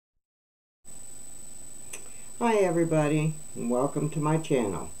Hi everybody, and welcome to my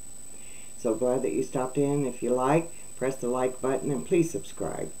channel. So glad that you stopped in. If you like, press the like button and please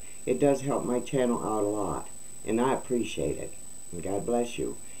subscribe. It does help my channel out a lot, and I appreciate it. And God bless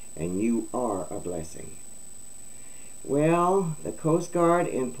you, and you are a blessing. Well, the Coast Guard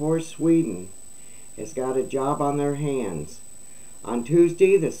in poor Sweden has got a job on their hands. On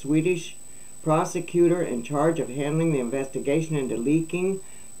Tuesday, the Swedish prosecutor in charge of handling the investigation into leaking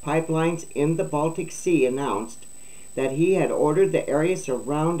pipelines in the Baltic Sea announced that he had ordered the area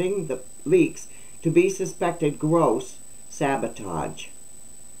surrounding the leaks to be suspected gross sabotage.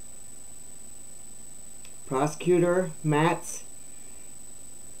 Prosecutor Mats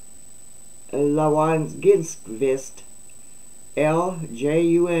Ljungqvist,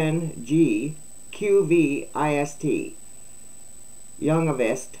 Ljungqvist,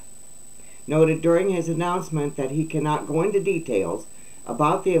 Ljungqvist, noted during his announcement that he cannot go into details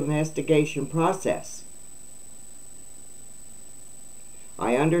about the investigation process.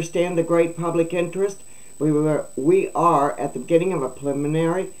 I understand the great public interest. We are at the beginning of a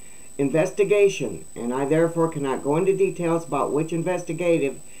preliminary investigation, and I therefore cannot go into details about which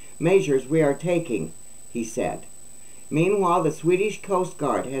investigative measures we are taking, he said. Meanwhile, the Swedish Coast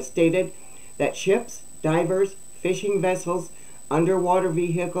Guard has stated that ships, divers, fishing vessels, underwater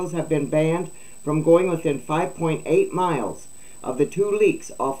vehicles have been banned from going within 5.8 miles of the two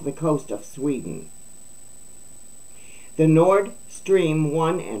leaks off the coast of Sweden. The Nord Stream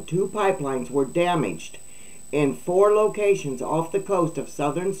 1 and 2 pipelines were damaged in 4 locations off the coast of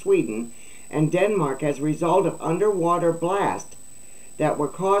southern Sweden and Denmark as a result of underwater blasts that were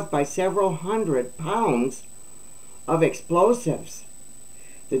caused by several hundred pounds of explosives.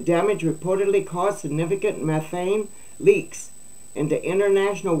 The damage reportedly caused significant methane leaks into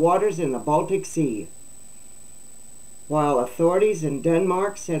international waters in the Baltic Sea. While authorities in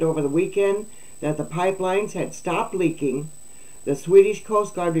Denmark said over the weekend that the pipelines had stopped leaking, the Swedish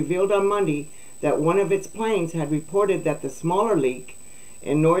Coast Guard revealed on Monday that one of its planes had reported that the smaller leak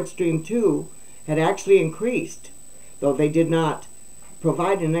in Nord Stream 2 had actually increased, though they did not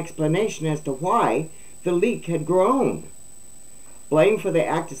provide an explanation as to why the leak had grown. Blame for the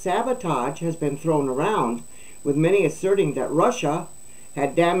act of sabotage has been thrown around, with many asserting that Russia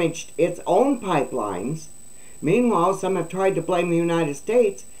had damaged its own pipelines. Meanwhile, some have tried to blame the United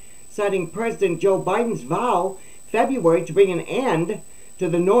States, citing President Joe Biden's vow February to bring an end to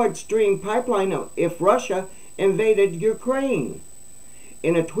the Nord Stream pipeline if Russia invaded Ukraine.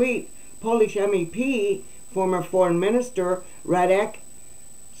 In a tweet, Polish MEP, former Foreign Minister Radek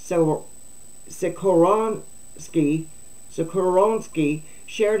Sikorski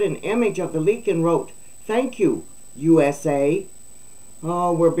shared an image of the leak and wrote, "Thank you, USA."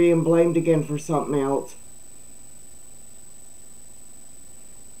 Oh, we're being blamed again for something else.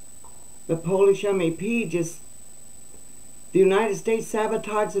 The Polish MEP the United States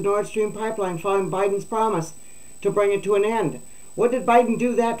sabotaged the Nord Stream pipeline following Biden's promise to bring it to an end. What did Biden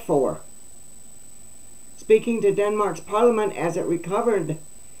do that for? Speaking to Denmark's parliament as it reconvened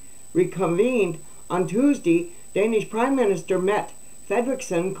on Tuesday, Danish Prime Minister Mette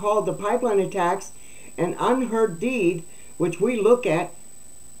Frederiksen called the pipeline attacks an unheard deed which we look at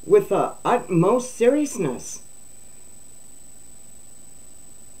with the utmost seriousness.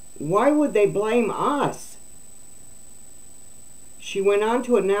 Why would they blame us? She went on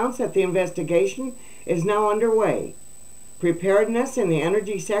to announce that the investigation is now underway. Preparedness in the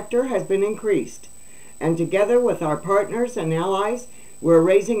energy sector has been increased, and together with our partners and allies, we're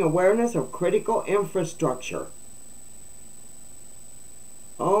raising awareness of critical infrastructure.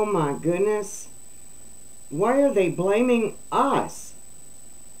 Oh my goodness. Why are they blaming us?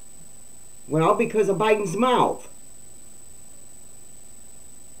 Well, because of Biden's mouth.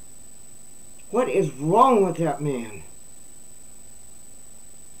 What is wrong with that man?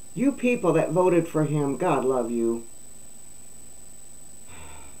 You people that voted for him, God love you.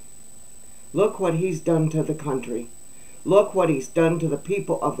 Look what he's done to the country. Look what he's done to the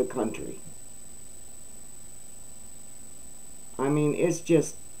people of the country. I mean, it's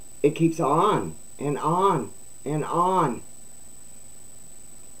just, it keeps on and on and on.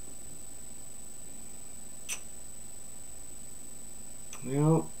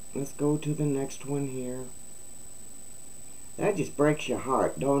 Well, let's go to the next one here. That just breaks your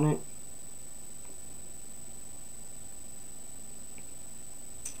heart, don't it?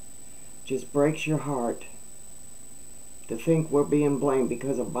 Just breaks your heart to think we're being blamed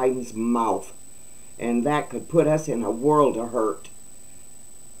because of Biden's mouth. And that could put us in a world of hurt.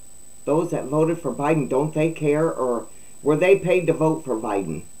 Those that voted for Biden, don't they care? Or were they paid to vote for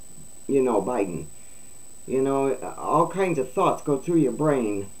Biden? You know, Biden. You know, all kinds of thoughts go through your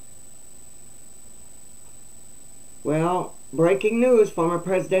brain. Well, breaking news, former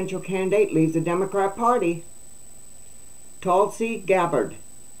presidential candidate leaves the Democrat Party. Tulsi Gabbard,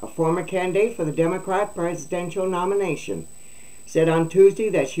 a former candidate for the Democrat presidential nomination, said on Tuesday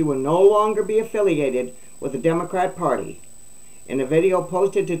that she will no longer be affiliated with the Democrat Party. In a video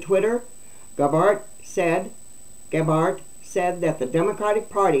posted to Twitter, Gabbard said that the Democratic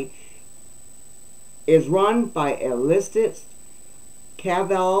Party is run by a elitist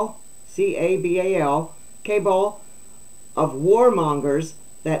cabal, C-A-B-A-L, cabal of warmongers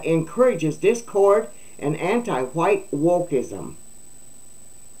that encourages discord and anti-white wokeism.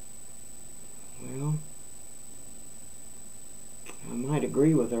 Well, I might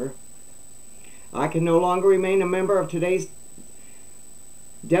agree with her. I can no longer remain a member of today's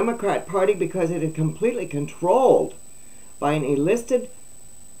Democrat Party because it is completely controlled by an elitist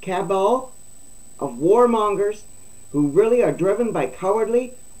cabal of warmongers who really are driven by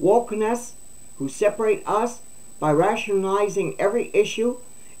cowardly wokeness, who separate us by rationalizing every issue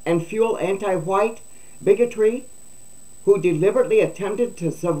and fuel anti-white bigotry, who deliberately attempted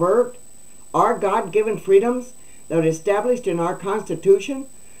to subvert our God-given freedoms that are established in our Constitution,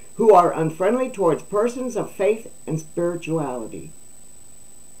 who are unfriendly towards persons of faith and spirituality.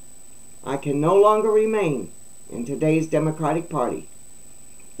 I can no longer remain in today's Democratic Party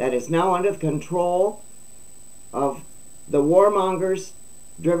that is now under the control of the warmongers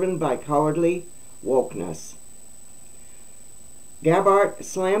driven by cowardly wokeness. Gabbard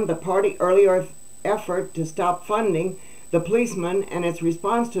slammed the party's earlier effort to stop funding the policemen and its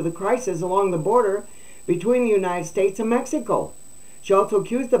response to the crisis along the border between the United States and Mexico. She also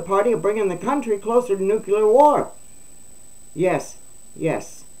accused the party of bringing the country closer to nuclear war. Yes.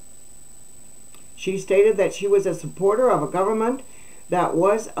 She stated that she was a supporter of a government that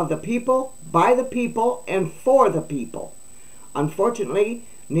was of the people, by the people, and for the people. Unfortunately,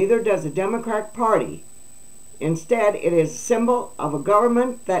 neither does the Democratic Party. Instead, it is a symbol of a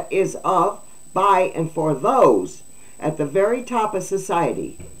government that is of, by, and for those at the very top of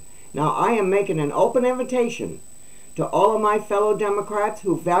society. Now, I am making an open invitation to all of my fellow Democrats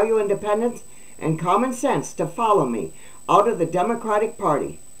who value independence and common sense to follow me out of the Democratic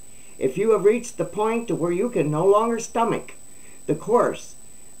Party. If you have reached the point to where you can no longer stomach the course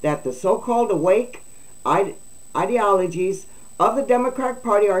that the so-called awake ideologies of the Democratic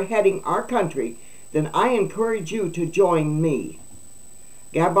Party are heading our country, then I encourage you to join me.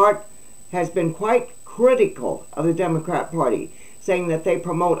 Gabbard has been quite critical of the Democrat Party, saying that they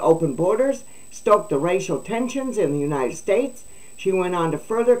promote open borders, stoke the racial tensions in the United States. She went on to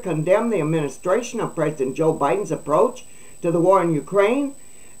further condemn the administration of President Joe Biden's approach to the war in Ukraine,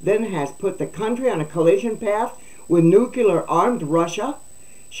 then has put the country on a collision path with nuclear-armed Russia.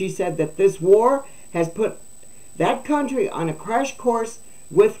 She said that this war has put that country on a crash course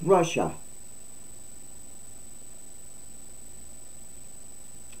with Russia.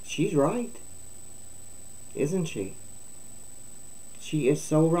 She's right, isn't she? She is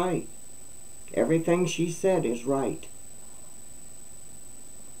so right. Everything she said is right.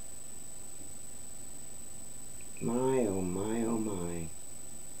 My, oh my, oh my.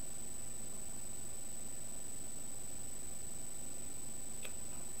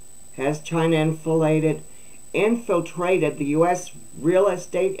 Has China infiltrated the U.S. real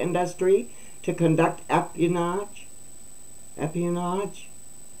estate industry to conduct espionage?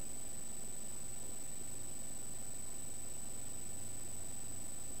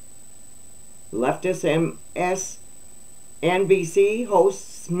 Leftist MSNBC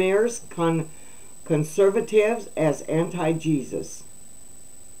host smears conservatives as anti-Jesus.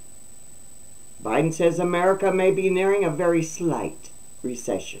 Biden says America may be nearing a very slight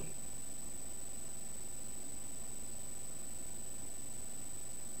recession.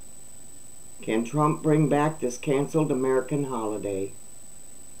 Can Trump bring back this canceled American holiday?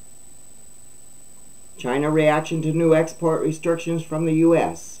 China reaction to new export restrictions from the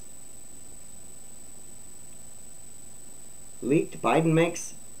U.S. Leaked, Biden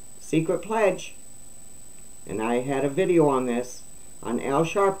makes secret pledge. And I had a video on this on Al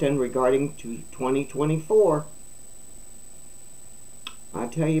Sharpton regarding to 2024. I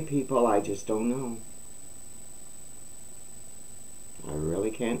tell you people, I just don't know. I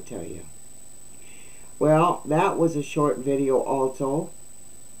really can't tell you. Well, that was a short video also.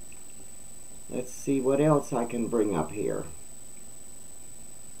 Let's see what else I can bring up here.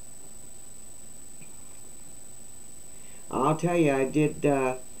 I'll tell you, I did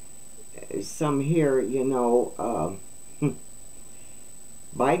some here, you know.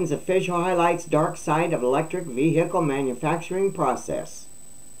 Biden's official highlights dark side of electric vehicle manufacturing process.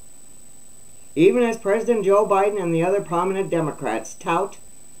 Even as President Joe Biden and the other prominent Democrats tote,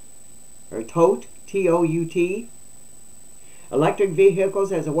 T-O-U-T, electric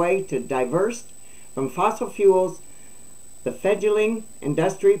vehicles as a way to divert from fossil fuels, the fledgling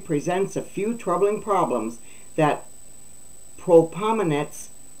industry presents a few troubling problems that proponents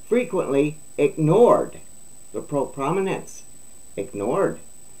frequently ignored. The proponents ignored.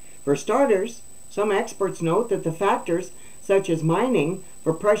 For starters, some experts note that the factors such as mining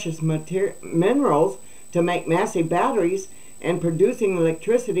for precious minerals to make massive batteries and producing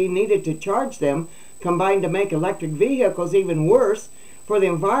electricity needed to charge them combine to make electric vehicles even worse for the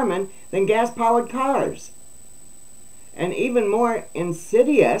environment than gas-powered cars. An even more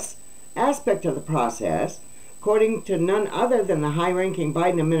insidious aspect of the process, according to none other than the high-ranking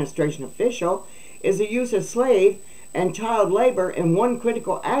Biden administration official, is the use of slave and child labor in one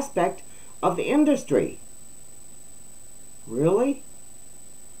critical aspect of the industry. Really?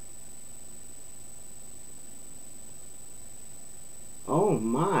 Oh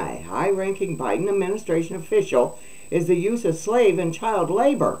my, high-ranking Biden administration official is the use of slave and child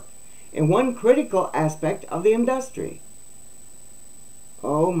labor in one critical aspect of the industry.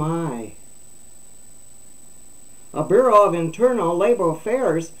 Oh my. A Bureau of Internal Labor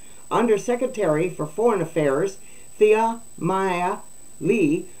Affairs Undersecretary for Foreign Affairs, Thea Maya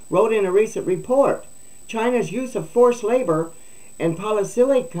Lee, wrote in a recent report, China's use of forced labor in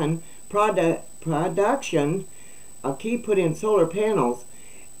polysilicon production, a key put in solar panels,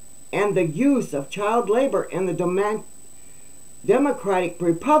 and the use of child labor in the Democratic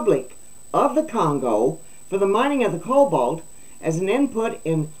Republic of the Congo for the mining of the cobalt as an input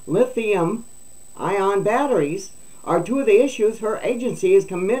in lithium-ion batteries are two of the issues her agency is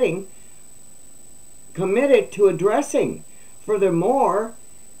committed to addressing. Furthermore,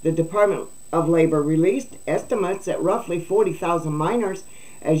 the Department of Labor released estimates that roughly 40,000 miners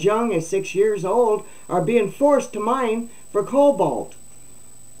as young as 6 years old are being forced to mine for cobalt.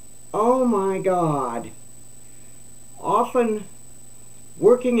 Oh my God. Often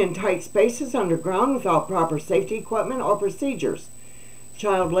working in tight spaces underground without proper safety equipment or procedures.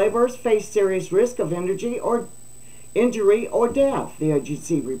 Child laborers face serious risk of injury or death, the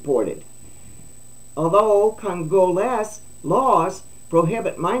agency reported. Although Congolese laws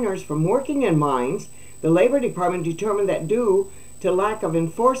prohibit miners from working in mines, the Labor Department determined that due to lack of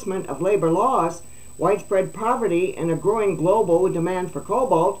enforcement of labor laws, widespread poverty, and a growing global demand for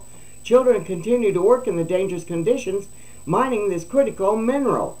cobalt, children continue to work in the dangerous conditions mining this critical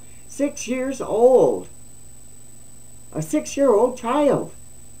mineral. 6 years old. A 6-year-old child.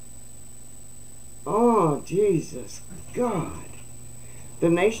 Oh, Jesus God. The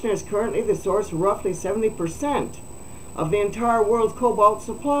nation is currently the source of roughly 70% of the entire world's cobalt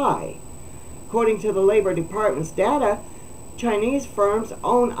supply. According to the Labor Department's data, Chinese firms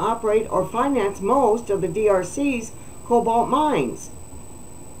own, operate, or finance most of the DRC's cobalt mines.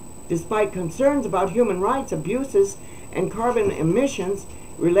 Despite concerns about human rights abuses and carbon emissions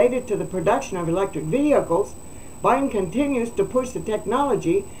related to the production of electric vehicles, Biden continues to push the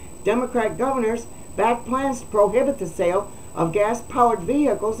technology. Democrat governors back plans to prohibit the sale of gas-powered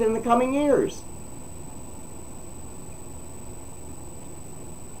vehicles in the coming years.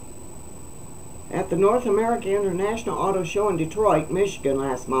 At the North American International Auto Show in Detroit, Michigan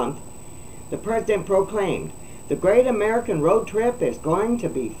last month, the president proclaimed, the great American road trip is going to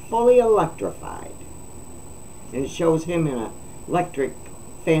be fully electrified. And it shows him in an electric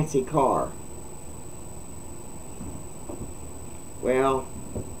fancy car. Well,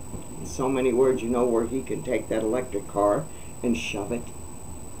 in so many words, you know where he can take that electric car and shove it.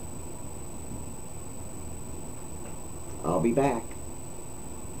 I'll be back.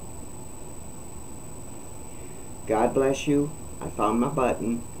 God bless you. I found my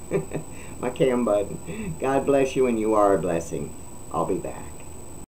button. My cam button. God bless you, and you are a blessing. I'll be back.